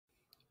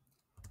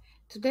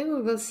Today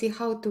we will see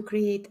how to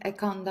create a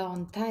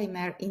countdown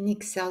timer in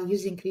Excel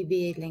using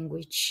VBA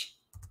language.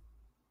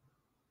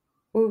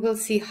 We will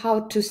see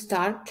how to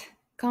start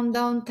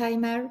countdown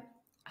timer,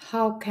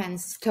 how can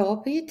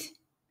stop it,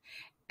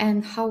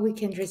 and how we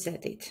can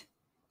reset it.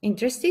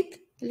 Interested?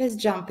 Let's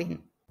jump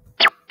in.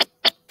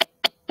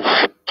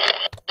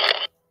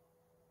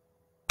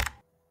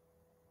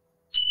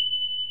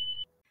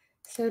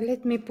 So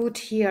let me put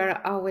here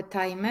our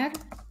timer.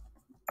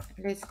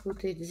 Let's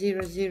put it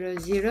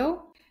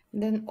 000.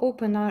 Then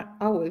open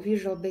our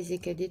Visual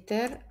Basic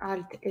Editor,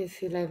 Alt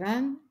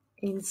F11,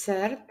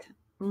 insert,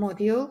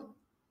 module,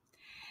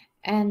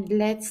 and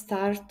let's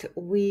start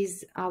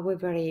with our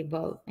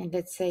variable. And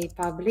let's say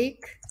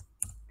public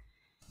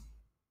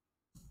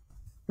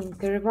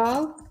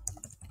interval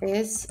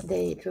as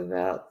date. We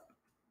will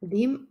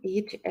dim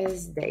it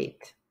as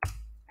date.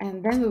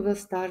 And then we will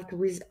start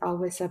with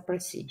our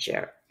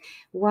subprocedure.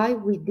 Why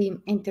we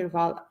dim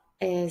interval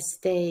as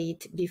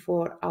date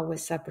before our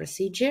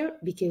subprocedure?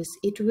 Because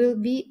it will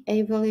be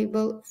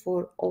available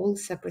for all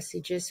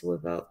subprocedures we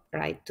will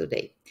write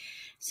today.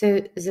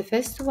 So the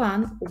first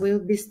one will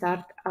be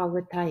start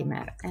our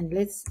timer, and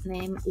let's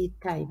name it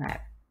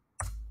timer.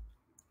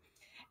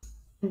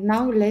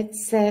 Now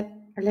let's set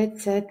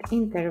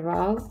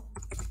interval,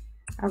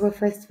 our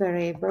first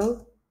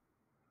variable.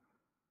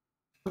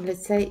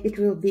 Let's say it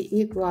will be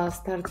equal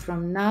start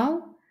from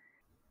now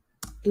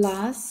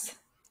plus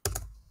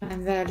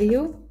time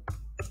value,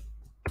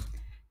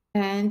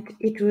 and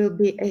it will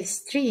be a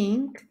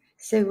string,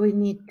 so we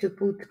need to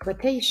put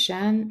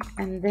quotation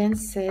and then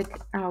set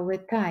our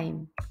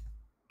time.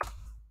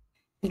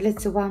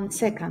 Let's 1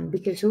 second,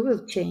 because we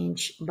will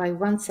change by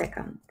 1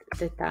 second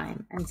the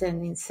time, and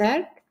then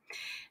insert,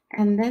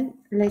 and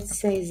then let's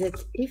say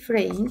that if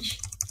range,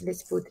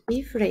 let's put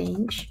if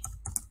range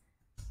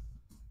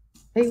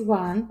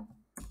A1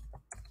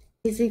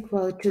 is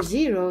equal to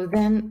 0,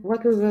 then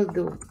what we will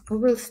do? We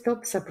will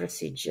stop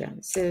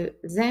subprocedure. So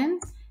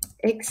then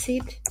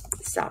exit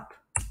sub.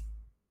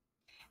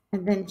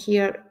 And then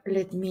here,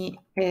 let me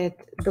add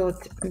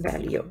dot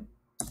value.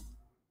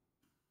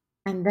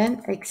 And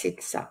then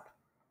exit sub.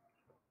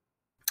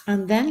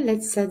 And then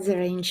let's set the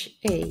range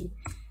A.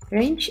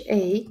 Range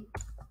A,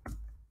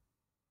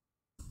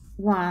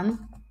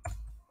 1.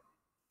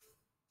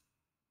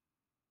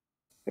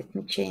 Let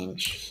me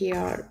change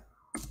here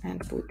and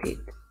put it.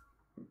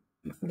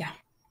 Yeah,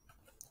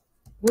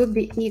 will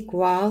be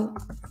equal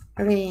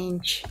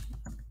range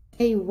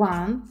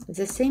A1,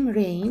 the same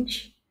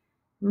range,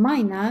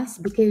 minus,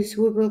 because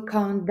we will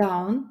count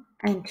down,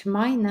 and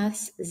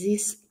minus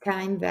this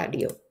time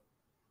value.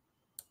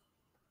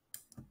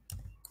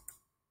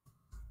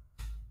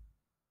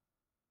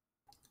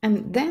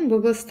 And then we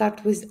will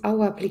start with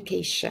our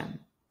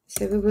application.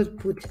 So we will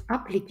put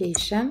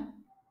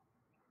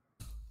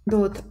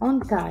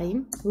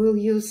Application.Ontime. We'll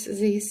use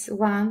this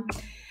one.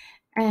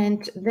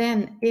 And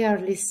then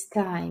earliest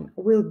time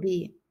will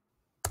be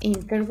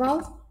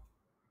interval.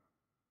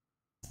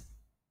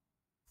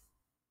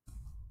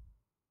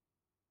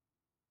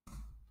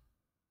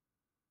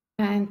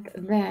 And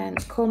then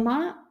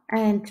comma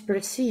and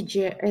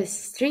procedure as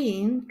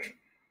string.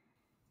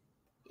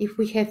 If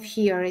we have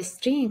here a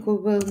string, we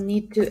will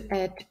need to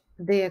add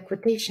the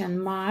quotation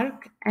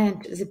mark,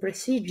 and the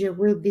procedure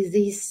will be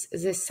this,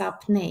 the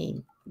sub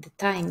name, the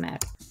timer.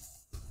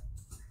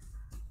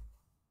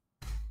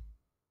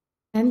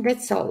 And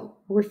that's all.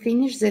 We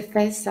finish the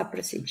first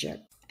subprocedure.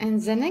 And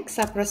the next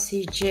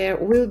subprocedure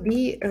will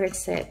be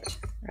reset,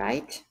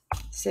 right?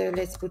 So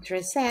let's put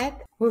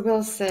reset. We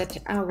will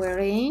set our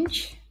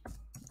range.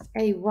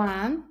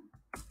 A1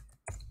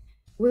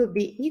 will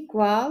be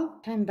equal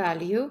time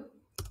value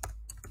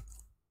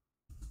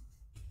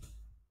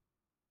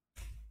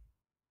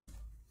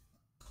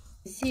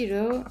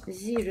 0,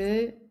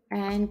 0,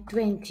 and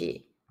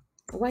 20.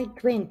 Why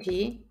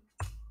 20?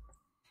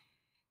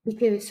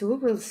 Because we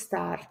will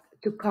start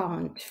to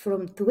count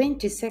from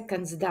 20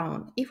 seconds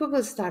down. If we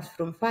will start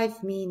from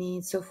 5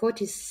 minutes or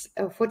 40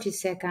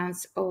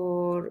 seconds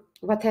or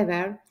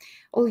whatever,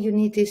 all you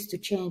need is to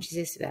change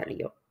this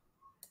value.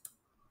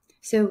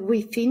 So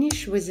we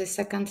finish with the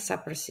second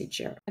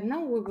subprocedure. And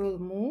now we will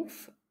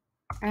move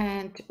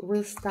and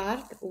we'll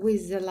start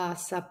with the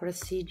last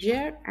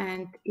subprocedure,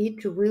 and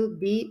it will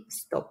be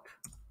stop.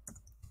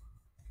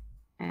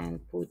 And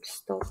put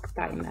stop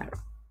timer.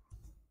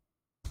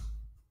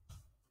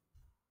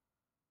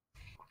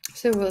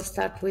 So we'll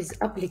start with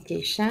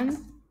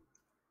application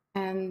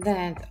and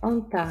then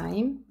on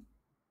time,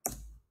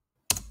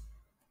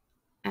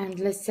 and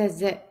let's set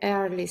the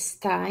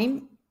earliest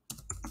time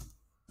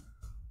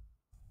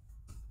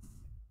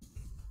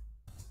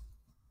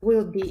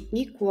will be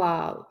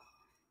equal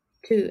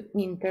to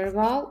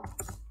interval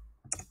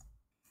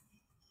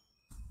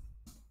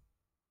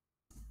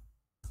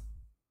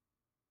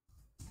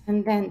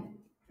and then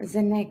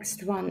the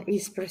next one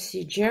is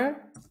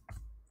procedure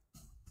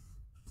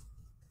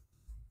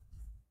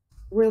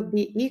will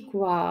be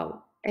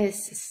equal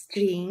as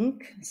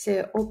string,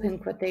 so open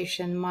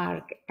quotation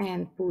mark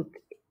and put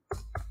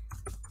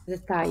the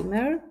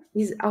timer,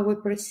 is our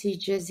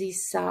procedure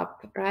this sub,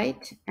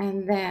 right?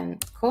 And then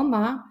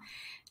comma,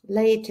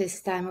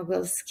 latest time we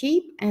will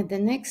skip, and the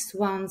next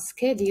one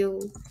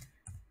schedule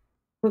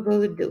we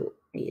will do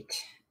it.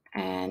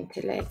 And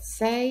let's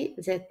say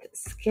that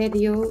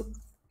schedule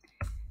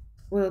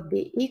will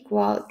be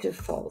equal to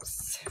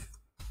false.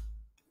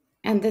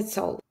 And that's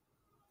all.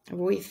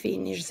 We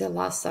finish the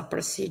last sub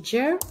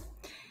procedure.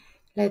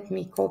 Let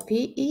me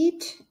copy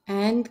it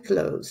and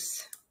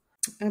close.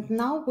 And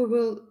now we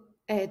will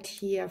add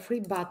here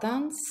 3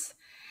 buttons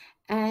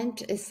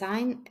and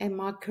assign a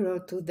macro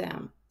to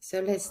them. So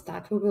let's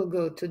start. We will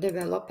go to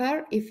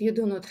developer. If you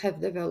do not have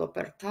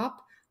developer tab,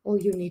 all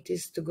you need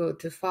is to go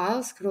to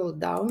file, scroll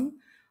down,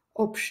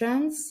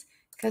 options,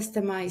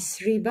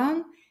 customize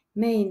ribbon,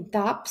 main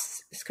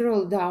tabs,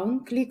 scroll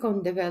down, click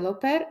on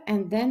developer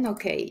and then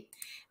OK.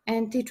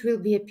 And it will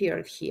be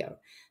appeared here.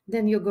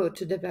 Then you go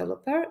to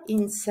developer,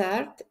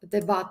 insert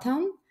the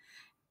button,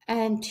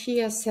 and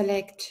here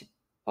select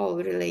all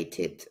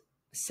related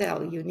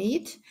cell you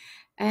need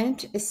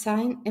and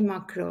assign a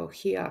macro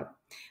here.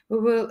 We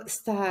will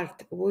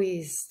start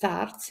with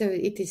start, so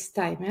it is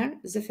timer,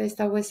 the first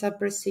hour sub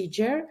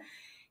procedure.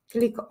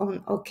 Click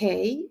on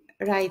OK,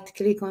 right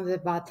click on the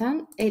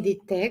button, edit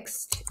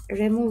text,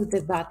 remove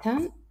the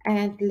button,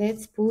 and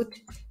let's put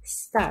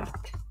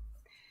start.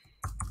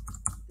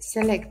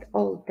 Select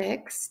all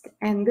text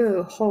and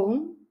go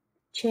home,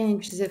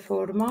 change the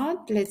format,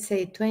 let's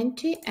say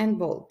 20 and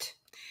bold.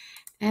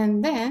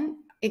 And then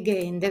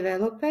again,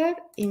 developer,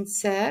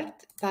 insert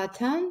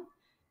button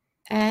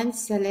and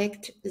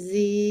select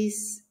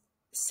this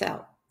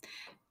cell.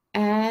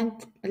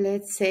 And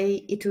let's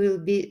say it will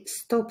be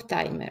stop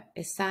timer,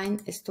 assign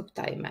a stop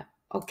timer.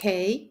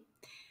 Okay.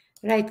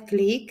 Right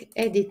click,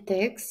 edit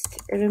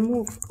text,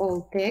 remove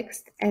all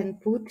text and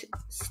put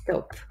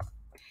stop.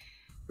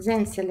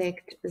 Then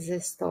select the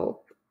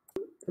stop,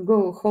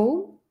 go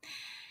home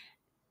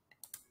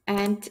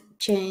and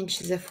change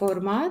the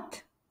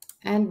format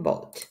and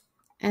bold.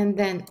 And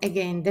then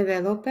again,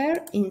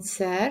 developer,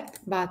 insert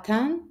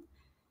button,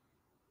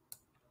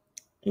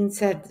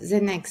 insert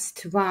the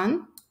next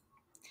one,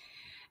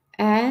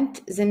 and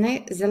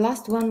the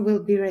last one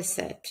will be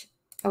reset.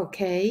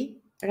 Okay,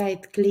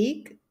 right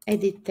click,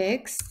 edit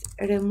text,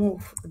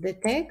 remove the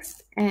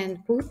text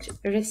and put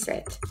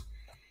reset.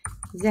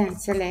 Then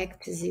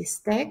select this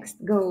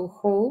text, go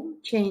home,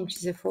 change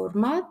the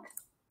format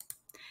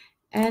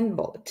and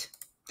bold.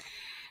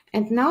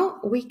 And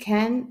now we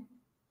can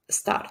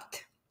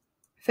start.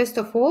 First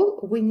of all,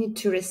 we need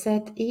to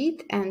reset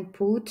it and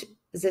put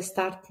the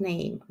start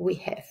name we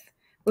have.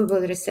 We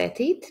will reset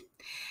it.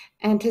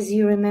 And as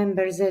you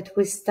remember that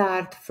we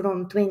start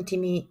from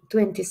 20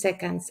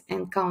 seconds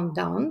and count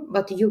down,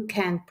 but you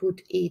can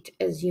put it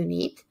as you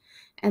need.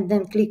 And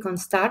then click on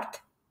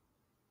start.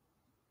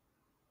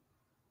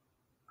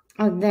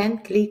 And then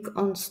click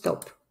on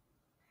stop.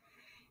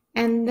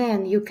 And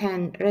then you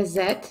can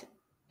reset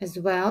as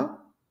well.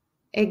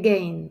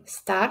 Again,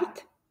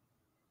 start.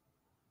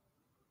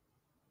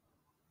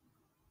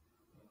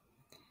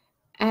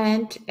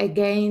 And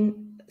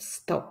again,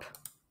 stop.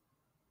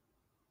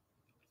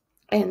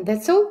 And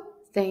that's all.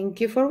 Thank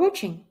you for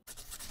watching.